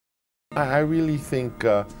I really think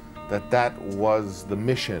that was the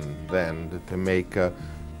mission then, to make a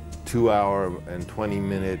 2-hour and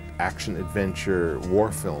 20-minute action-adventure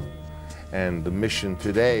war film. And the mission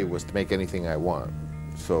today was to make anything I want.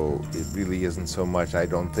 So it really isn't so much, I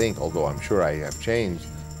don't think, although I'm sure I have changed,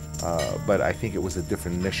 but I think it was a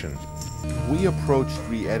different mission. We approached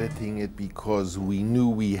re-editing it because we knew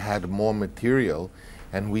we had more material,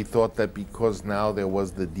 and we thought that because now there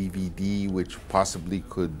was the DVD, which possibly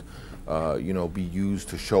could be used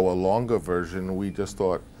to show a longer version, we just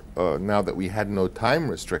thought now that we had no time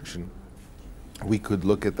restriction, we could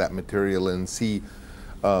look at that material and see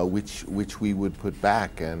which we would put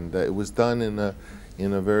back. And it was done in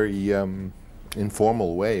a very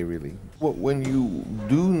informal way, really. When you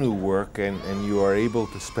do new work and you are able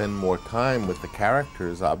to spend more time with the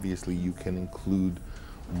characters, obviously you can include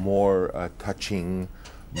more touching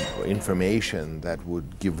information that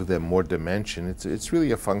would give them more dimension. It's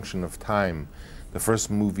really a function of time. The first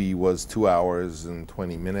movie was 2 hours and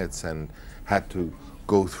 20 minutes and had to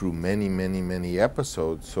go through many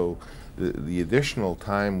episodes. So the additional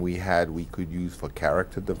time we had, we could use for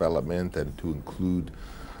character development and to include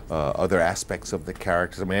other aspects of the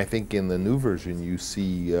characters. I mean, I think in the new version you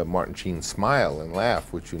see Martin Sheen smile and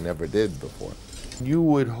laugh, which you never did before. You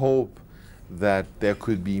would hope that there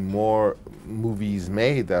could be more movies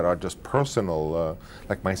made that are just personal.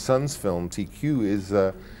 Like my son's film, TQ, is,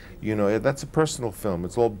 that's a personal film.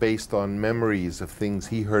 It's all based on memories of things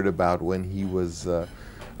he heard about when he was a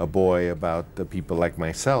boy, about the people like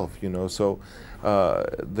myself, So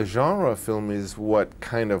the genre film is what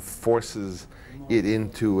kind of forces it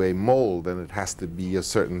into a mold, and it has to be a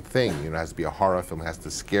certain thing. It has to be a horror film, it has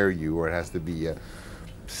to scare you, or it has to be a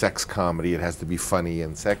sex comedy, it has to be funny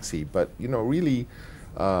and sexy. But really,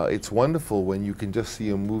 it's wonderful when you can just see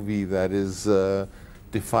a movie that is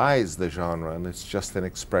defies the genre, and it's just an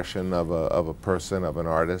expression of a person, of an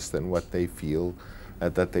artist, and what they feel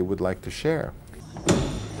that they would like to share.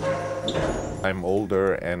 I'm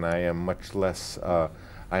older and I am much less,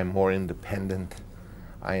 I'm more independent.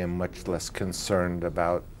 I am much less concerned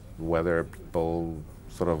about whether people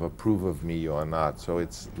sort of approve of me or not. So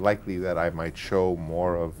it's likely that I might show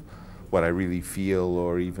more of what I really feel,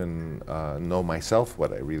 or even know myself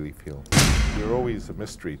what I really feel. You're always a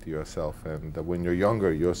mystery to yourself, and when you're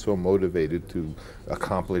younger, you're so motivated to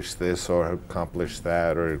accomplish this or accomplish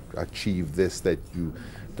that or achieve this that you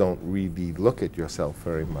don't really look at yourself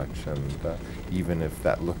very much, and even if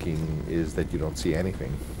that looking is that you don't see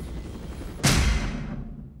anything.